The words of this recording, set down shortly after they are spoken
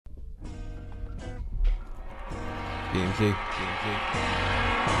BMG.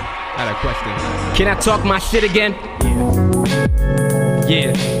 I had a question. Can I talk my shit again?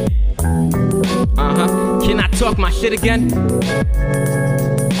 Yeah. Can I talk my shit again?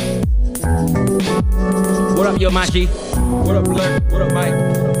 What up, yo, Maji? What up, Blur? What up, Mike?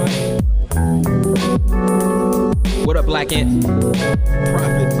 What up, Black Ant?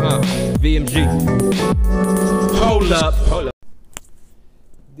 Prophet. VMG. Hold up.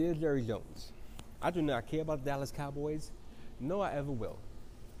 Dear Jerry Jones, I do not care about the Dallas Cowboys. No, I ever will.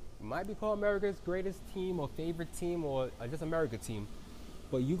 It might be called America's greatest team or favorite team or just America team,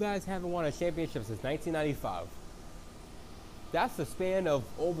 but you guys haven't won a championship since 1995. That's a span of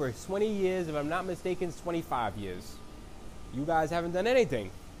over 20 years, if I'm not mistaken, 25 years. You guys haven't done anything.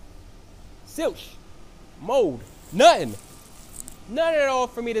 Silch, mold, nothing. None at all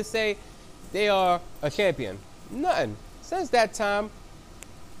for me to say they are a champion. Nothing. Since that time,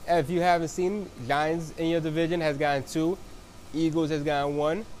 if you haven't seen, Giants in your division has gotten 2. Eagles has gotten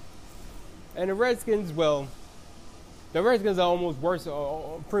 1. And the Redskins, well, the Redskins are almost worse,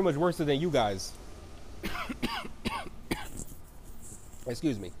 pretty much worse than you guys.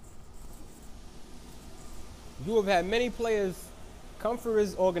 Excuse me. You have had many players come through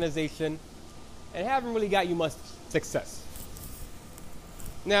this organization and haven't really got you much success.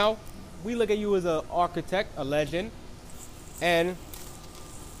 Now, we look at you as an architect, a legend, and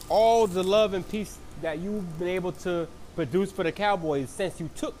all the love and peace that you've been able to produce for the Cowboys since you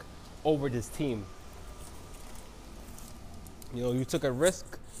took over this team. You know, you took a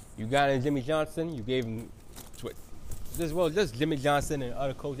risk. You got in Jimmy Johnson. You gave him just Jimmy Johnson and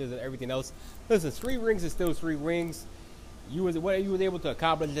other coaches and everything else. Listen, 3 rings is still 3 rings. What you was able to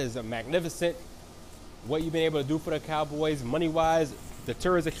accomplish is magnificent. What you've been able to do for the Cowboys, money-wise, the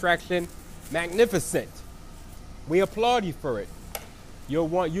tourist attraction, magnificent. We applaud you for it. You are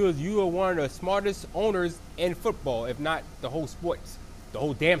one of the smartest owners in football, if not the whole sports, the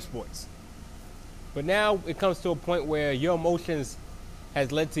whole damn sports. But now it comes to a point where your emotions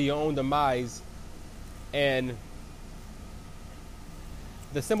has led to your own demise, and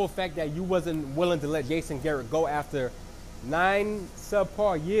the simple fact that you wasn't willing to let Jason Garrett go after 9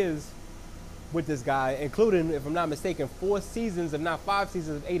 subpar years with this guy, including, if I'm not mistaken, 4 seasons, if not 5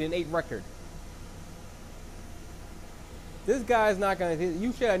 seasons of 8-8 record. This guy's not gonna.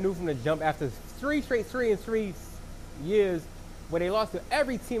 You should have knew from the jump after 3 straight 3-3 years, where they lost to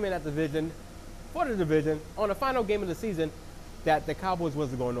every team in that division, for the division, on the final game of the season, that the Cowboys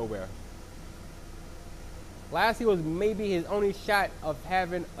wasn't going nowhere. Last year was maybe his only shot of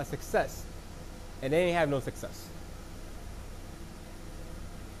having a success, and they didn't have no success.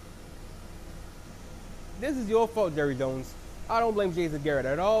 This is your fault, Jerry Jones. I don't blame Jason Garrett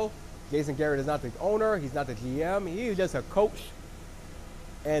at all. Jason Garrett is not the owner. He's not the GM. He's just a coach,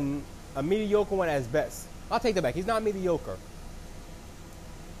 and a mediocre one at best. I'll take that back. He's not mediocre.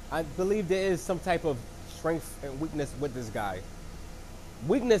 I believe there is some type of strength and weakness with this guy.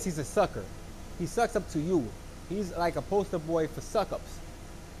 Weakness, he's a sucker. He sucks up to you. He's like a poster boy for suck-ups.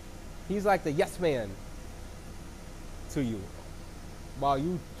 He's like the yes man to you. While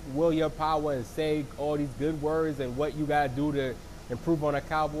you will your power and say all these good words and what you got to do to improve on the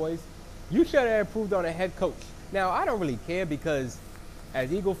Cowboys, you should have improved on a head coach. Now, I don't really care because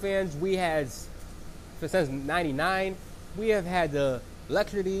as Eagle fans, we had, since 99, we have had the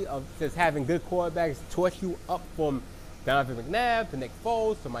luxury of just having good quarterbacks torch you up from Donovan McNabb to Nick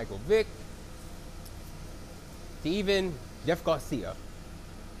Foles to Michael Vick to even Jeff Garcia.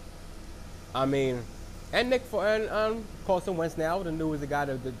 I mean, and Carson Wentz now, the new is the guy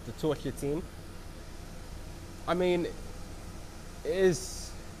to torch your team. I mean, it's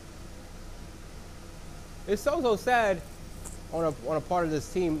so sad on a part of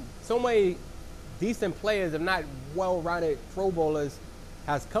this team. So many decent players, if not well-rounded Pro Bowlers,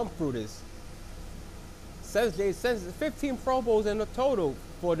 has come through this. Since 15 Pro Bowls in the total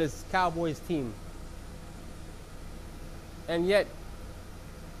for this Cowboys team. And yet,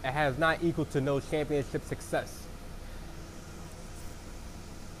 it has not equaled to no championship success.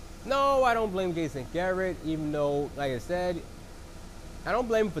 No, I don't blame Jason Garrett, even though, like I said, I don't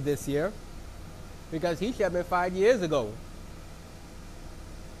blame him for this year. Because he should have been 5 years ago.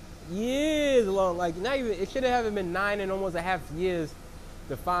 Years long, like not even, it should have been 9 and almost a half years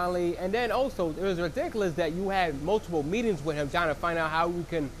to finally, and then also, it was ridiculous that you had multiple meetings with him trying to find out how we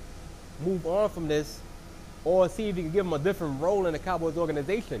can move on from this or see if you can give him a different role in the Cowboys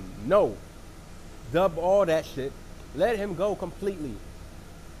organization. No. Dub all that shit. Let him go completely.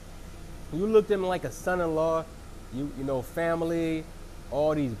 You looked at him like a son-in-law, you know, family,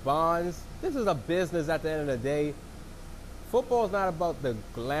 all these bonds. This is a business at the end of the day. Football is not about the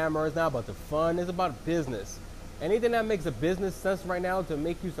glamour. It's not about the fun. It's about business. Anything that makes a business sense right now to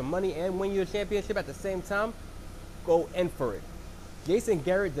make you some money and win you a championship at the same time, go in for it. Jason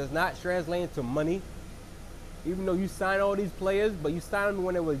Garrett does not translate into money. Even though you sign all these players, but you signed them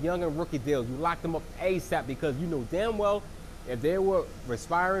when they were young and rookie deals. You locked them up ASAP because you know damn well if they were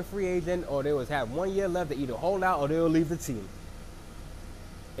aspiring free agent or they have 1 year left, they either hold out or they'll leave the team.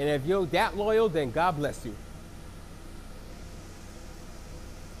 And if you're that loyal, then God bless you.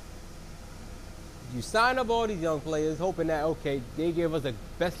 You sign up all these young players hoping that, okay, they give us the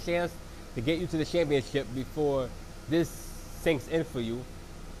best chance to get you to the championship before this sinks in for you.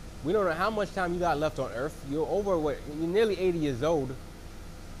 We don't know how much time you got left on earth. You're nearly 80 years old.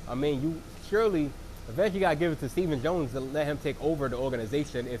 I mean, you surely eventually got to give it to Stephen Jones to let him take over the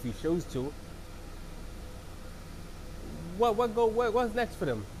organization if he chose to. What's next for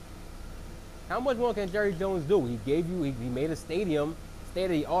them? How much more can Jerry Jones do? He made a stadium, state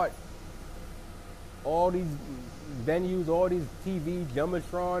of the art. All these venues, all these TV,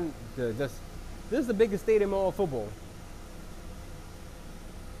 Jumbotron, this is the biggest stadium in all football.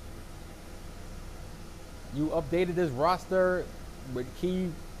 You updated this roster with key,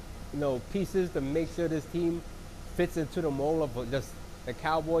 pieces to make sure this team fits into the mold of just the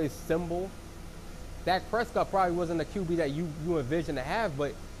Cowboys symbol. Dak Prescott probably wasn't the QB that you envisioned to have,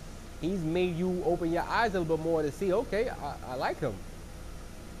 but he's made you open your eyes a little bit more to see, okay, I like him.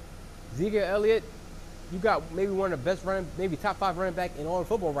 Ezekiel Elliott, you got maybe one of the best maybe top 5 running back in all of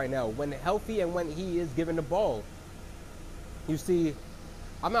football right now, when healthy and when he is given the ball. You see,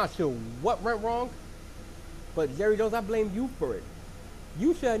 I'm not sure what went wrong, but Jerry Jones, I blame you for it.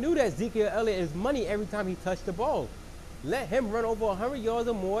 You should have knew that Ezekiel Elliott is money every time he touched the ball. Let him run over 100 yards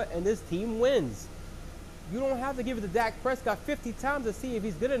or more and this team wins. You don't have to give it to Dak Prescott 50 times to see if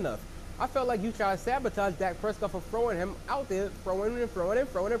he's good enough. I felt like you tried to sabotage Dak Prescott for throwing him out there, throwing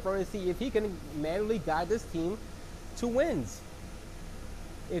to see if he can manually guide this team to wins.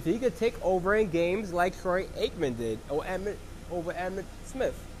 If he could take over in games like Troy Aikman did, or Emmitt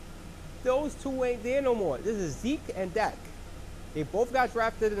Smith. Those two ain't there no more. This is Zeke and Dak. They both got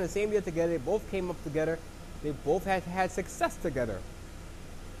drafted in the same year together. They both came up together. They both had success together.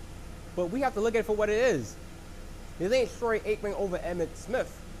 But we have to look at it for what it is. This ain't Troy Aikman over Emmitt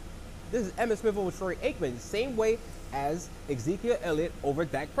Smith. This is Emmitt Smith over Troy Aikman, same way as Ezekiel Elliott over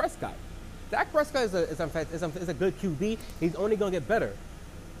Dak Prescott. Dak Prescott is a good QB. He's only going to get better.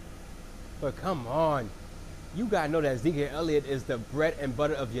 But come on. You got to know that Ezekiel Elliott is the bread and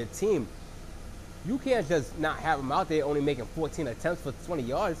butter of your team. You can't just not have him out there only making 14 attempts for 20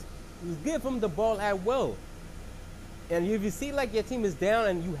 yards. You give him the ball at will. And if you see like your team is down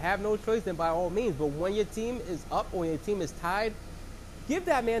and you have no choice, then by all means. But when your team is up or your team is tied, give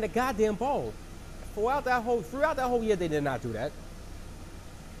that man the goddamn ball. Throughout that whole year, they did not do that.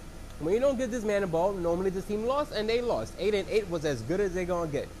 When you don't give this man the ball, normally this team lost, and they lost. 8-8 was as good as they're gonna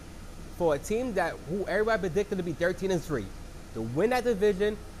get for a team who everybody predicted to be 13-3, to win that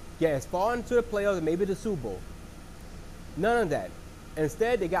division, get as far into the playoffs and maybe the Super Bowl. None of that.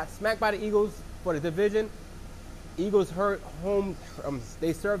 Instead, they got smacked by the Eagles for the division. Eagles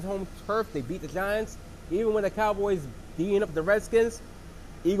they served home turf. They beat the Giants. Even when the Cowboys beating up the Redskins,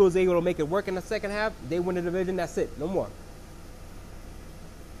 Eagles able to make it work in the second half. They win the division. That's it. No more.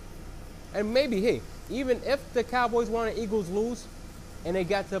 And maybe, hey, even if the Cowboys won and Eagles lose and they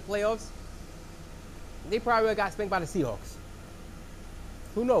got to the playoffs, they probably got spanked by the Seahawks.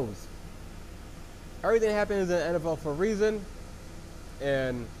 Who knows? Everything happens in the NFL for a reason.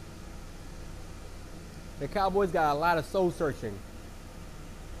 And the Cowboys got a lot of soul searching.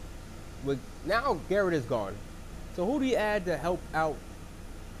 Now Garrett is gone. So who do you add to help out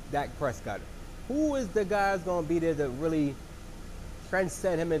Dak Prescott? Who is the guy that's going to be there to really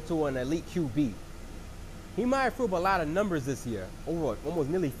transcend him into an elite QB? He might have threw up a lot of numbers this year, over almost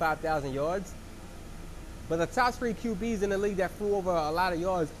nearly 5,000 yards. But the top 3 QBs in the league that threw over a lot of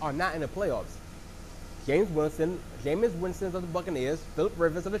yards are not in the playoffs. Jameis Winston of the Buccaneers, Philip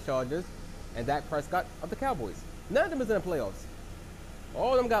Rivers of the Chargers, and Dak Prescott of the Cowboys. None of them is in the playoffs.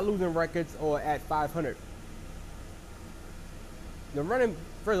 All of them got losing records or at 500.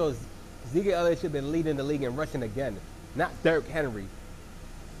 First of all, Ezekiel Elliott should have been leading the league in rushing again, not Derrick Henry.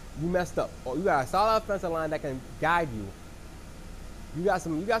 You messed up. Oh, you got a solid offensive line that can guide you. You got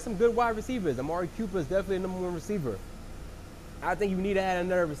some good wide receivers. Amari Cooper is definitely the #1 receiver. I think you need to add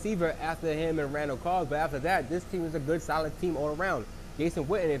another receiver after him and Randall Cobb, but after that, this team is a good, solid team all around. Jason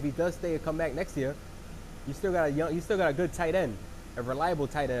Witten, if he does stay and come back next year, you still got a good tight end, a reliable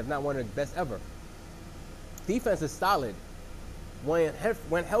tight end, if not one of the best ever. Defense is solid. When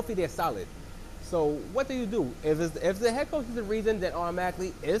healthy, they're solid. So what do you do? If the head coach is the reason, then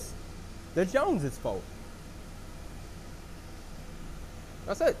automatically it's the Jones' fault.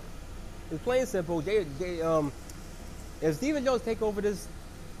 That's it. It's plain and simple. If Stephen Jones take over this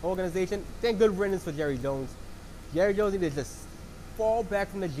organization, then good riddance for Jerry Jones. Jerry Jones needs to just fall back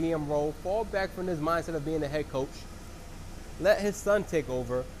from the GM role, fall back from his mindset of being the head coach, let his son take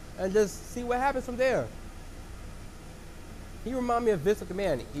over, and just see what happens from there. He reminds me of Vince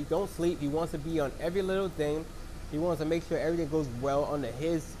McMahon. He don't sleep. He wants to be on every little thing. He wants to make sure everything goes well under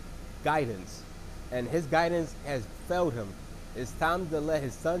his guidance. And his guidance has failed him. It's time to let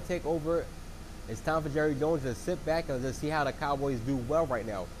his son take over. It's time for Jerry Jones to sit back and just see how the Cowboys do well right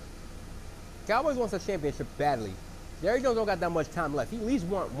now. Cowboys wants a championship badly. Jerry Jones don't got that much time left. He at least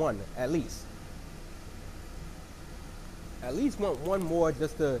want one, at least. At least want one more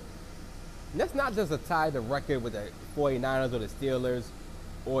just to... That's not just to tie the record with the 49ers or the Steelers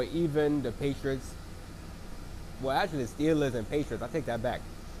or even the Patriots. Well, actually the Steelers and Patriots, I take that back.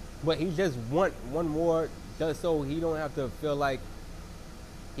 But he just want one more just so he don't have to feel like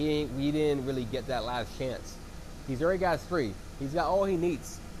we didn't really get that last chance. He's already got 3. He's got all he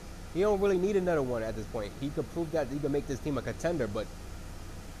needs. He don't really need another one at this point. He could prove that he can make this team a contender, but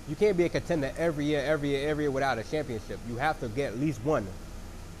you can't be a contender every year without a championship. You have to get at least one.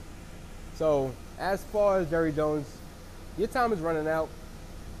 So, as far as Jerry Jones, your time is running out.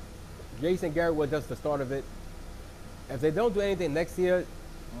 Jason Garrett was just the start of it. If they don't do anything next year,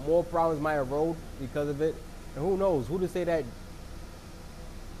 more problems might erode because of it. And who knows? Who to say that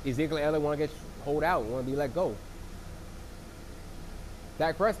Ezekiel Elliott want to get hold out, want to be let go?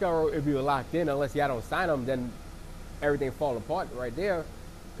 Dak Prescott, if you're locked in, unless y'all don't sign him, then everything fall apart right there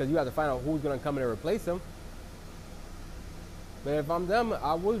because you have to find out who's going to come in and replace him. But if I'm them,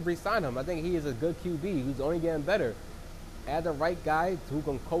 I would re-sign him. I think he is a good QB. He's only getting better. Add the right guy who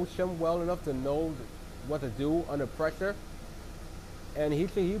can coach him well enough to know what to do under pressure, and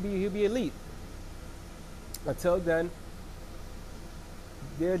he'll be elite. Until then,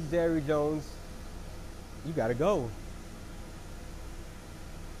 dear Jerry Jones, you gotta go.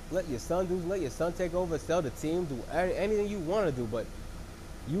 Let your son take over, sell the team, do anything you want to do, but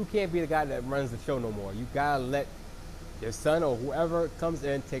you can't be the guy that runs the show no more. You gotta let your son or whoever comes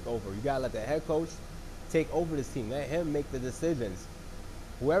in take over. You gotta let the head coach take over this team. Let him make the decisions.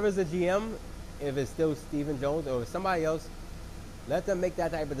 Whoever's the GM, if it's still Stephen Jones or somebody else, let them make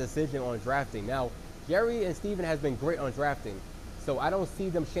that type of decision on drafting. Now, Jerry and Stephen has been great on drafting, so I don't see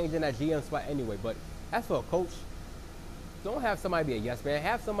them changing that GM spot anyway. But as for a coach, don't have somebody be a yes man.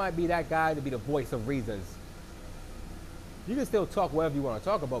 Have somebody be that guy to be the voice of reasons. You can still talk whatever you want to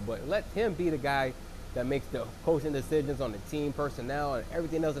talk about, but let him be the guy that makes the coaching decisions on the team personnel and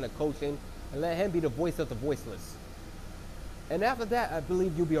everything else in the coaching, and let him be the voice of the voiceless. And after that, I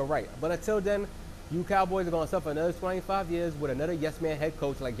believe you'll be all right. But until then, you Cowboys are going to suffer another 25 years with another yes-man head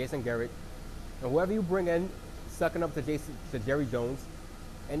coach like Jason Garrett. And whoever you bring in, sucking up to Jerry Jones,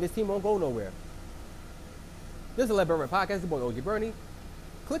 and this team won't go nowhere. This is the Let Burn Rant Podcast. It's your boy, OG Bernie.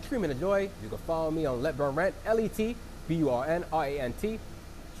 Click, stream, and enjoy. You can follow me on Let Burn Rant, LetBurnRant,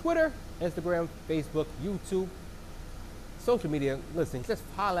 Twitter, Instagram, Facebook, YouTube, social media. Listen, just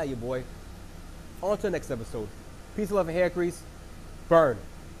holla at your boy. On to the next episode. Peace, love, and hair grease. Burn.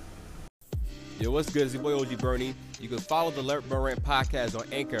 Yo, what's good? It's your boy, OG Bernie. You can follow the Let Burn Rant Podcast on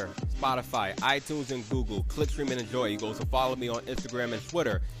Anchor, Spotify, iTunes, and Google. Click, stream, and enjoy. You can also follow me on Instagram and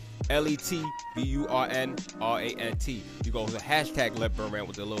Twitter, LetBurnRant. You can also hashtag Let Burn Rant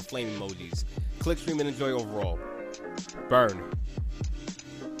with the little flame emojis. Click, stream, and enjoy overall. Burn.